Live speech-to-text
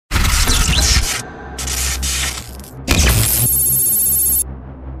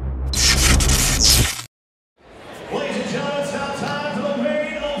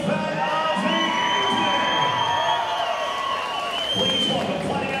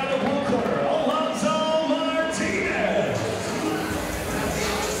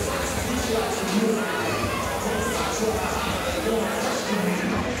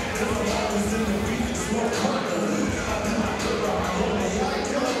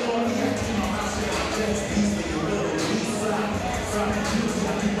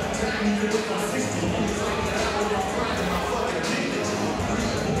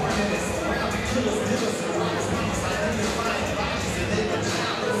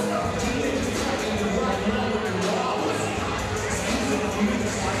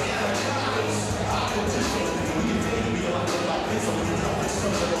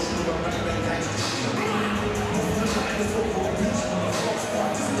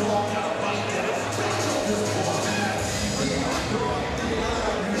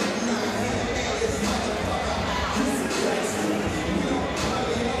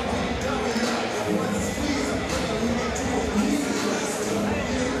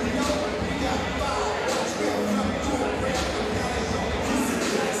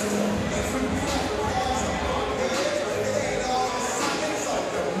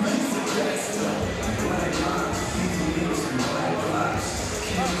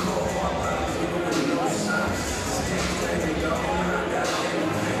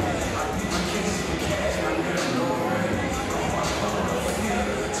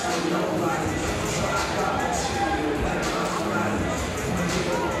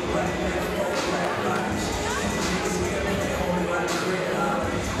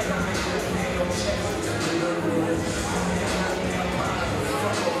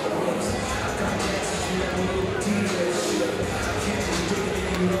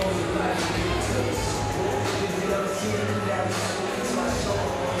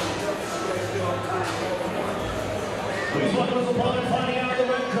Please welcome his opponent fighting out of the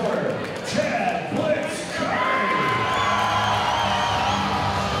red corner, Chad Blitz Curry.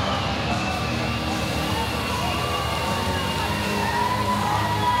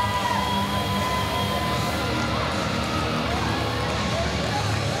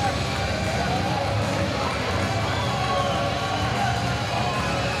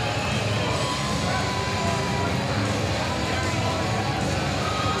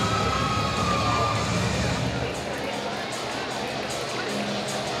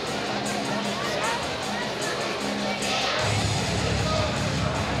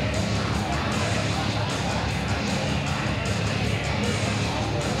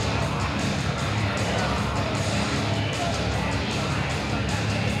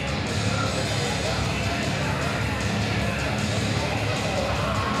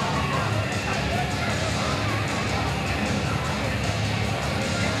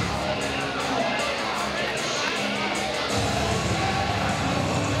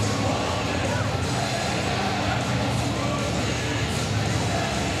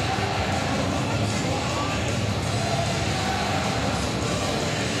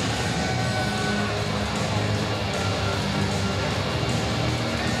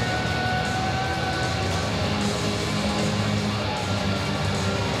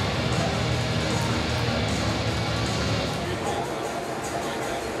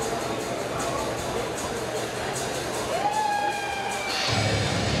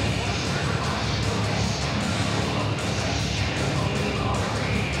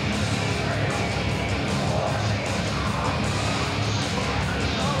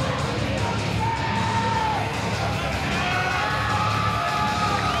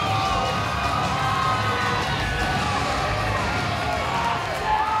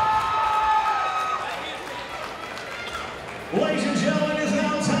 Ladies and gentlemen, it is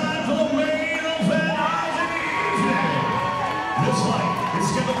now time for the main event of the evening. This fight is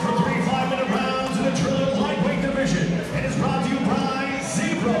scheduled for 3 5-minute rounds in the Trillium lightweight division and is brought to you by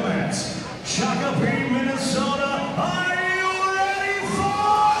Zebromats, Shakopee, Minnesota. Are you ready for?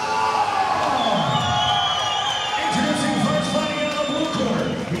 Introducing first fighting out of the blue corner.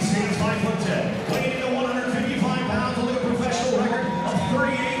 He stands 5'10", weighing in at 155 pounds, holding a professional record of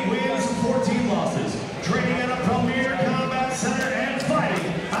 38 wins and 14 losses. Training at a premier combat center and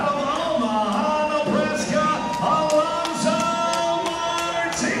fighting out of Omaha, Nebraska, Alonzo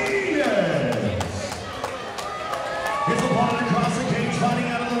Martinez. His opponent across the cage, fighting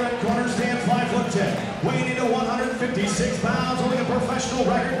out of the red corner, stands 5'10", weighing in at 156 pounds, holding a professional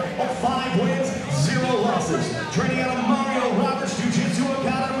record of 5 wins, 0 losses. Training out of Mario Roberts Jiu-Jitsu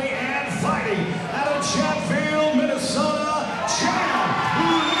Academy and fighting out of Chatfield, Minnesota, Chad.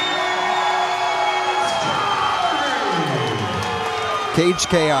 Cage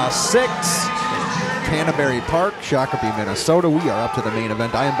Chaos 6, Canterbury Park, Shakopee, Minnesota. We are up to the main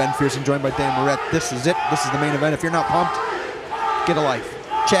event. I am Ben Fearson, joined by Dan Moret. This is it. This is the main event. If you're not pumped, get a life.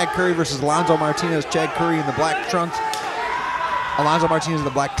 Chad Curry versus Alonzo Martinez. Chad Curry in the black trunks, Alonzo Martinez in the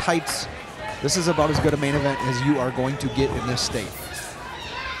black tights. This is about as good a main event as you are going to get in this state.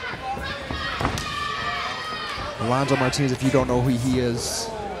 Alonzo Martinez, if you don't know who he is,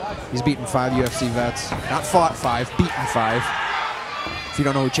 he's beaten 5 UFC vets. Not fought 5, beaten 5. If you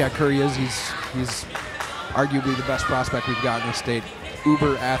don't know who Chad Curry is, he's arguably the best prospect we've got in this state.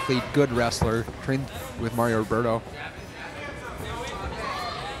 Uber athlete, good wrestler, trained with Mario Roberto.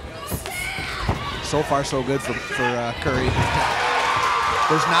 So far, so good for Curry.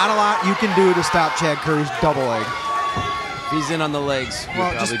 There's not a lot you can do to stop Chad Curry's double leg. If he's in on the legs, you're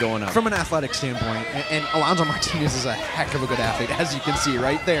probably going up. From an athletic standpoint, and Alonzo Martinez is a heck of a good athlete, as you can see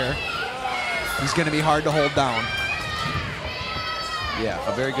right there. He's going to be hard to hold down. Yeah,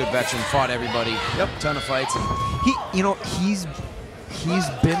 a very good veteran, fought everybody. Yep, ton of fights. And he's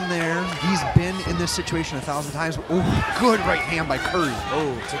been there. He's been in this situation 1,000 times. Oh, good right hand by Curry.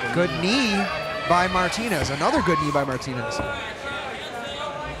 Oh, took a good knee by Martinez. Another good knee by Martinez.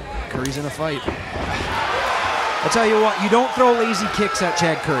 Curry's in a fight. I'll tell you what, you don't throw lazy kicks at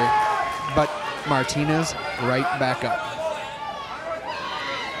Chad Curry, but Martinez right back up.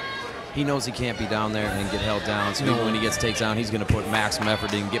 He knows he can't be down there and get held down, so even when he gets takedown, he's going to put maximum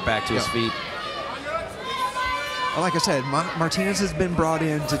effort in and get back to his feet. Like I said, Martinez has been brought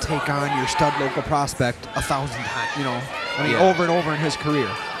in to take on your stud local prospect 1,000 times, over and over in his career.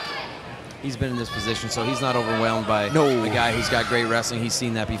 He's been in this position, so he's not overwhelmed by a guy who's got great wrestling. He's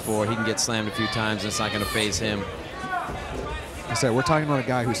seen that before. He can get slammed a few times, and it's not going to faze him. Like I said, we're talking about a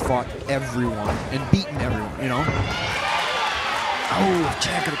guy who's fought everyone and beaten everyone, Oh,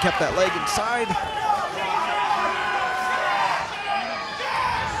 Chad could have kept that leg inside.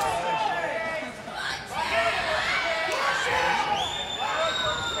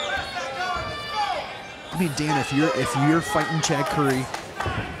 I mean, Dan, if you're fighting Chad Curry,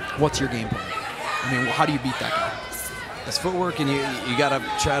 what's your game plan? I mean, how do you beat that guy? It's footwork, and you got to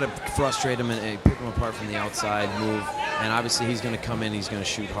try to frustrate him and pick him apart from the outside move. And obviously, he's going to come in. He's going to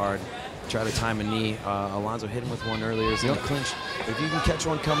shoot hard. Try to time a knee. Alonzo hit him with one earlier. It's in the clinch. If you can catch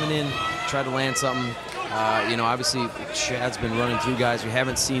one coming in, try to land something. You know, obviously, Chad's been running through guys. We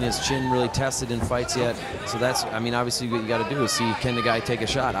haven't seen his chin really tested in fights yet. So that's, I mean, obviously, what you got to do is see, can the guy take a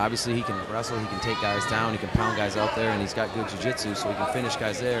shot? Obviously, he can wrestle. He can take guys down. He can pound guys out there, and he's got good jiu-jitsu, so he can finish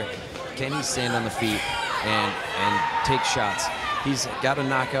guys there. Can he stand on the feet and take shots? He's got a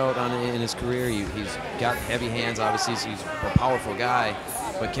knockout in his career. He's got heavy hands, obviously, so he's a powerful guy.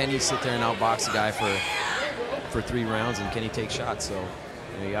 But can he sit there and outbox a guy for 3 rounds, and can he take shots? So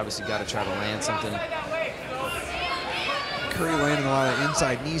you know, you obviously got to try to land something. Curry landing a lot of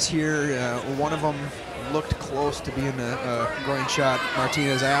inside knees here. One of them looked close to being a groin shot.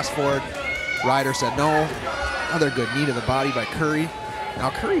 Martinez asked for it. Ryder said no. Another good knee to the body by Curry. Now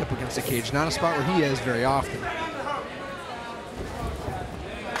Curry up against the cage, not a spot where he is very often. I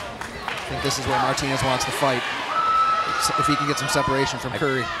think this is where Martinez wants to fight, if he can get some separation from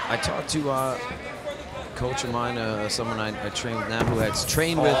Curry. I talked to a coach of mine, someone I trained with now, who has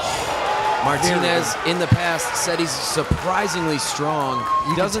trained with Martinez in the past, said he's surprisingly strong.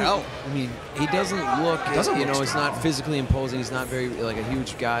 He doesn't. I mean, he doesn't look. You know, he's not physically imposing. He's not very like a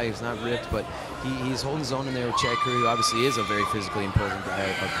huge guy. He's not ripped, but he's holding his own in there with Chad Curry, who obviously is a very physically imposing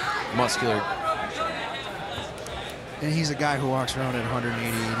guy, a muscular. And he's a guy who walks around at 180,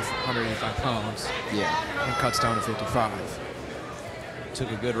 185 pounds. Yeah. And cuts down to 55.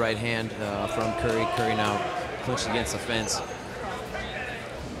 Took a good right hand from Curry. Curry now clinched against the fence.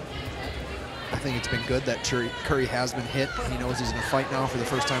 I think it's been good that Curry has been hit. He knows he's going to fight now for the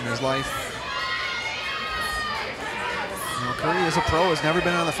first time in his life. You know, Curry as a pro has never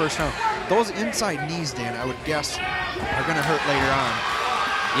been on the first round. Those inside knees, Dan, I would guess, are going to hurt later on.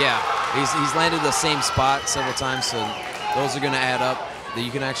 Yeah, he's landed the same spot several times, so those are going to add up. You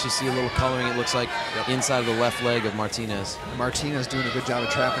can actually see a little coloring, it looks like, inside of the left leg of Martinez. Martinez doing a good job of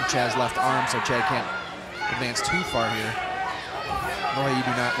trapping Chad's left arm so Chad can't advance too far here. Boy, you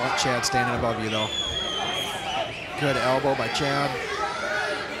do not want Chad standing above you, though. Good elbow by Chad.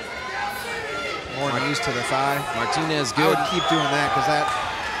 More knees to the thigh. Martinez good. I would keep doing that because that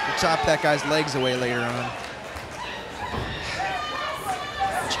will chop that guy's legs away later on.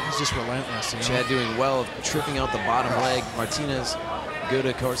 Chad's just relentless. You know? Chad doing well of tripping out the bottom leg. Martinez good,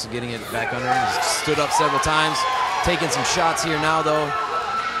 of course, of getting it back under him. He's stood up several times, taking some shots here now, though.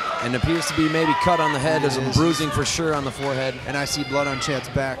 And appears to be maybe cut on the head. There's some bruising for sure on the forehead. And I see blood on Chad's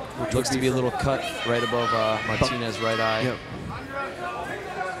back. Which looks to be a little cut right above Martinez's right eye. Yep.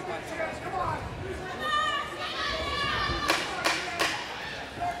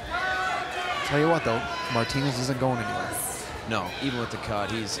 Tell you what, though, Martinez isn't going anywhere. No, even with the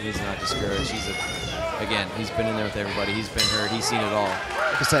cut, he's not discouraged. Again, he's been in there with everybody. He's been hurt. He's seen it all.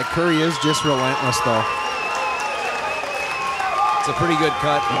 Like I said, Curry is just relentless, though. It's a pretty good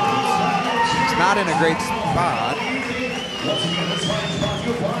cut. It's not in a great spot.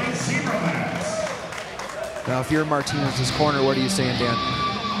 Now, if you're Martinez's corner, what are you saying, Dan?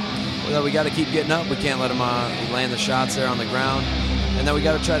 Well, we got to keep getting up. We can't let him land the shots there on the ground. And then we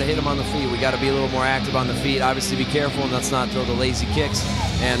got to try to hit him on the feet. We got to be a little more active on the feet. Obviously, be careful and let's not throw the lazy kicks.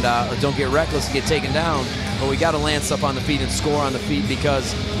 And don't get reckless and get taken down. But we got to land stuff on the feet and score on the feet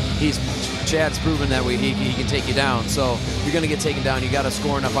because Chad's proven that he can take you down. So if you're going to get taken down, you got to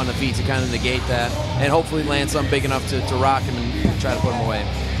score enough on the feet to kind of negate that and hopefully land something big enough to rock him and try to put him away.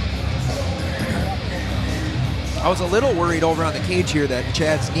 I was a little worried over on the cage here that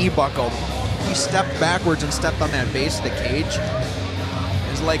Chad's knee buckled. He stepped backwards and stepped on that base of the cage.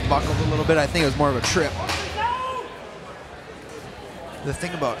 His leg buckled a little bit. I think it was more of a trip. The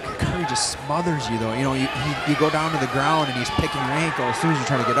thing about Curry just smothers you, though. You know, you go down to the ground and he's picking your ankle as soon as you're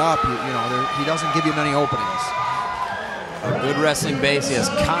trying to get up. He doesn't give you many openings. A good wrestling base. He has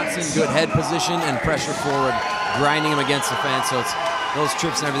constant good head position and pressure forward, grinding him against the fence. So it's those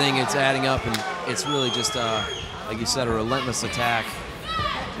trips and everything. It's adding up, and it's really just, like you said, a relentless attack.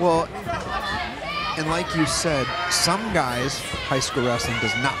 Well, and like you said, some guys, high school wrestling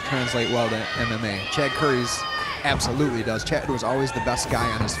does not translate well to MMA. Chad Curry's absolutely does. Chad was always the best guy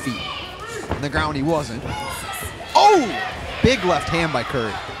on his feet. On the ground, he wasn't. Oh! Big left hand by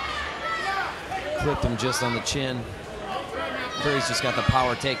Curry. Clipped him just on the chin. Curry's just got the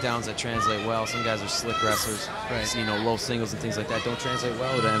power takedowns that translate well. Some guys are slick wrestlers. Right. You know, low singles and things like that don't translate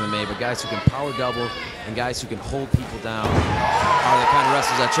well to MMA, but guys who can power double and guys who can hold people down are the kind of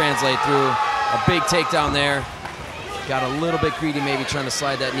wrestlers that translate through. A big takedown there. Got a little bit greedy, maybe trying to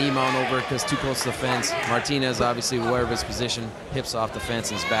slide that knee mount over because too close to the fence. Martinez, obviously aware of his position, hips off the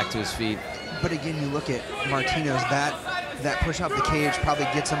fence and is back to his feet. But again, you look at Martinez, that push off the cage probably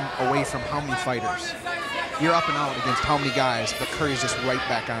gets him away from how many fighters? You're up and out against how many guys, but Curry's just right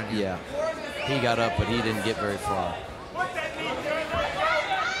back on you. Yeah, he got up, but he didn't get very far.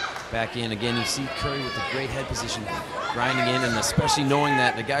 Back in again, you see Curry with a great head position, grinding in, and especially knowing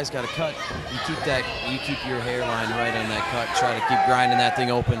that the guy's got a cut. You keep your hairline right on that cut. Try to keep grinding that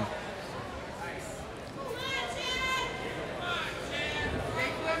thing open.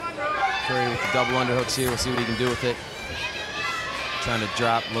 Curry with the double underhooks here. We'll see what he can do with it. Trying to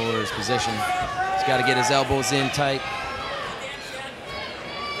drop, lower his position. He's got to get his elbows in tight.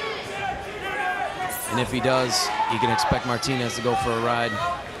 And if he does, you can expect Martinez to go for a ride.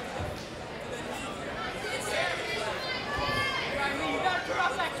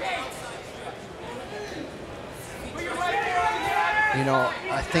 You know,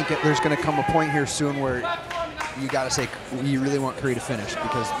 I think there's going to come a point here soon where you got to say you really want Curry to finish,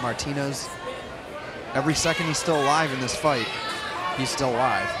 because Martinez, every second he's still alive in this fight, he's still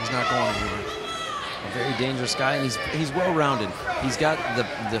alive. He's not going anywhere. A very dangerous guy, and he's well-rounded. He's got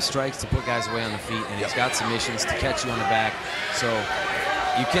the strikes to put guys away on the feet, and he's got submissions to catch you on the back. So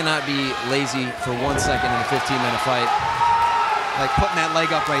you cannot be lazy for 1 second in a 15-minute fight. Like putting that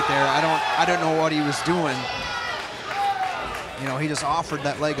leg up right there, I don't know what he was doing. You know, he just offered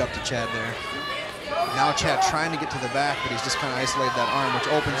that leg up to Chad there. Now Chad trying to get to the back, but he's just kind of isolated that arm, which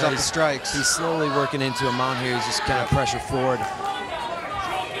opens up the strikes. He's slowly working into a mount here. He's just kind of pressure forward.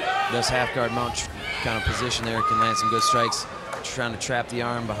 This half guard mount kind of position there can land some good strikes. Trying to trap the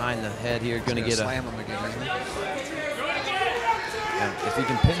arm behind the head here. Going to get slam him again, isn't he? Yeah, if he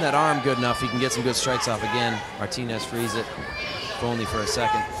can pin that arm good enough, he can get some good strikes off again. Martinez frees it, if only for a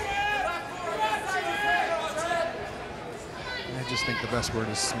second. I just think the best word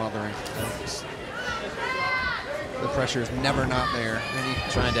is smothering. The pressure is never not there.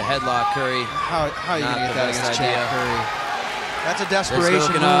 And trying to headlock Curry. How are you going to get that against Chad Curry? That's a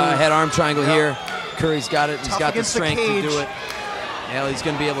desperation move. Head arm triangle here. Curry's got it. He's got the against strength the to cage. do it. Yeah, he's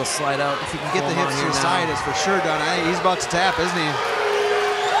going to be able to slide out. If he can get the hips to the side, it's for sure done. He's about to tap, isn't he?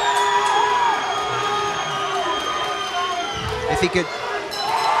 If he could.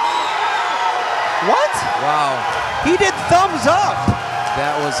 What? Wow. He did thumbs up.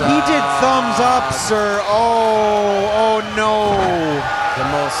 That was. He did thumbs up, sir. Oh no. The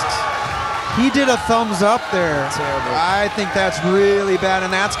most. He did a thumbs up there. Terrible. I think that's really bad,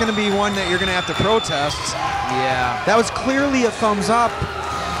 and that's going to be one that you're going to have to protest. Yeah. That was clearly a thumbs up.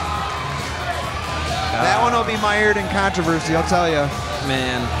 That one will be mired in controversy, I'll tell you.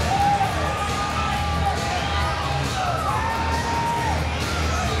 Man.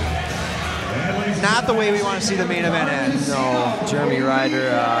 Not the way we want to see the main event end. No. Jeremy Ryder.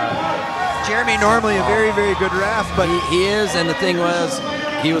 Jeremy normally a very, very good ref, but he is, and the thing was,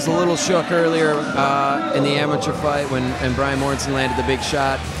 he was a little shook earlier in the amateur fight when Brian Morrison landed the big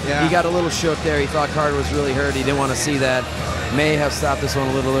shot. Yeah. He got a little shook there. He thought Carter was really hurt. He didn't want to see that. May have stopped this one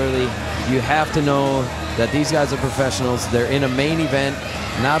a little early. You have to know that these guys are professionals. They're in a main event.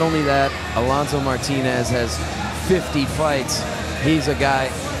 Not only that, Alonzo Martinez has 50 fights. He's a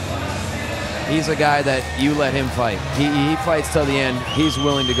guy that you let him fight. He fights till the end. He's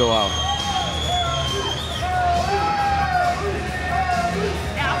willing to go out.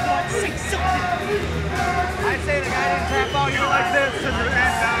 I'd say the guy didn't tap out you like this.